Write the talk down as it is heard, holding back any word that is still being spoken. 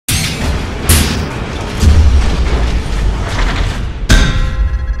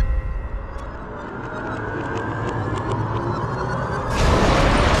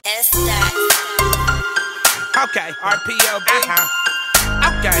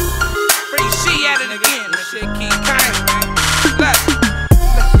it again. This shit keep coming, man. Look,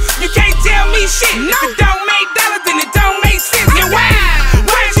 you can't tell me shit. If it don't make dollars, then it don't make sense. And why?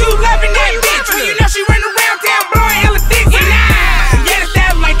 Why is you loving that bitch when you know she run around town blowing hella dick? And yeah, it's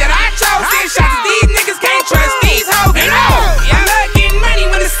that like that I chose. Then shots these niggas can't trust these hoes. And I love getting money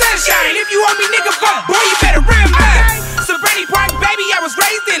when the sun shine. If you want me, nigga, fuck, boy, you better run mine. Sobriety Park, baby, I was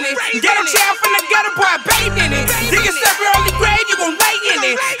raised in it. Get a child from the gutter, boy, I bathed in it. Dig yourself early grave, you gon' lay in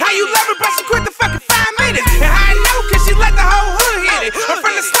it. How you love her, but she quit the fucking 5 minutes. And how I know, cause she let the whole hood hit it. I'm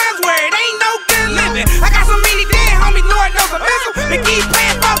from the slums where it ain't no good living. I got so many dead homies, Lord knows I miss them. They keep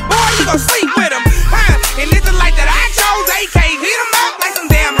playing fuck, boy, you gon' sleep with them. And it's the life that I chose, AK, hit them up like some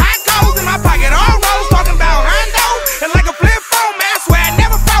damn hot coals in my pocket. All rolls, talking about Hondo. And like a flip phone, man, I swear I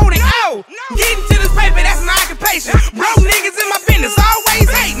never folded. Oh, getting to this paper, that's my occupation. Broke niggas in my business, always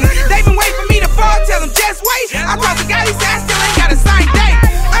hating. They been waiting for me to fall, tell them just wait. I brought the guy, he said I still ain't got a signed date.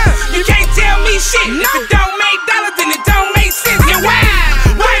 You can't tell me shit. If it don't make dollars, then it don't make sense. And why?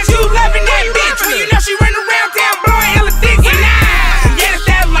 Why is you loving that bitch when you know she run around town blowing hella dick? And yeah, it's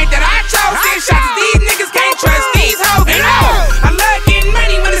that like that I chose. Then shots these niggas can't trust these hoes. And I love getting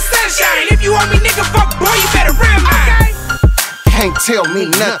money when the sun shine. If you want me, nigga, fuck, boy, you better run mine. Can't tell me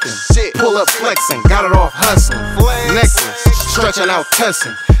nothing. Pull up flexing, got it off hustling. Necklace, stretching out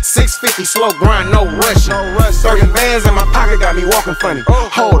tussing. 650 slow grind, no rushing. 30 bands in my pocket got me walking funny.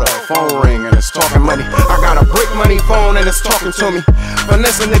 Hold up, phone ring and it's talking money. I got a brick money phone and it's talking to me.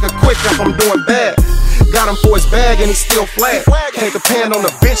 Finesse a nigga quick if I'm doing bad. Got him for his bag and he's still flat. Can't depend on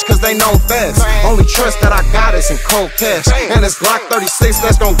the bitch cause they know fast. Only trust that I got is in cold cash. And it's Glock 36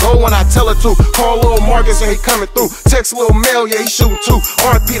 that's gon' go when I tell her to. Call Lil Marcus and he coming through. Text Lil Mel, yeah, he shooting too.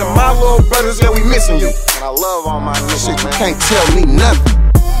 RP to my little brothers, yeah, we missing you. And I love all my niggas, you can't tell me nothing.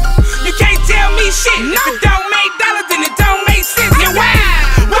 You can't tell me shit. If it don't make dollars, then it don't make sense. And why?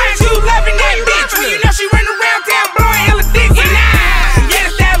 Why is you loving that bitch when you know she run around town blowing hella dick? And yeah,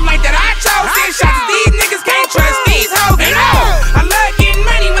 it's that like that I chose. Then shots these niggas can't trust these hoes. And I love getting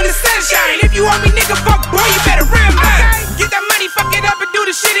money when the sun shine. If you want me, nigga, fuck, boy, you better run mine. Get that money, fuck it up and do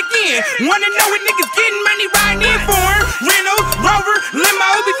the shit again. Wanna know what niggas getting money riding in for? Reynolds, Rover,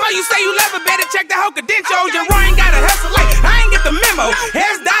 limos. Before you say you love her, better check the whole credentials. Your Roy ain't gotta hustle like I ain't get the memo.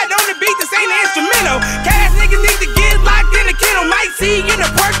 Heads died on the beat, this ain't an instrumental. Cash niggas need to get locked in the kennel. Might see you in a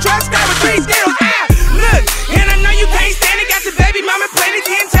pork truck, stab with 3 skittles. Look, and I know you can't stand it. Got your baby mama planted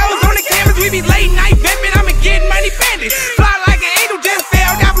 10 toes on the canvas. We be late night vipping, I'ma get money bandit. Fly like an angel, just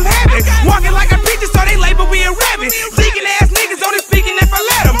fell down from heaven. Walking like a preacher, so they label we a rabbit. Leaking ass niggas only speaking if I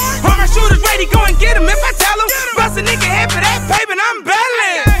let them. All my shooters ready, go and get them if I tell them. Bust a nigga head for that paper and I'm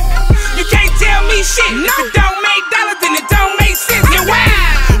bailing. You can't tell me shit. If it don't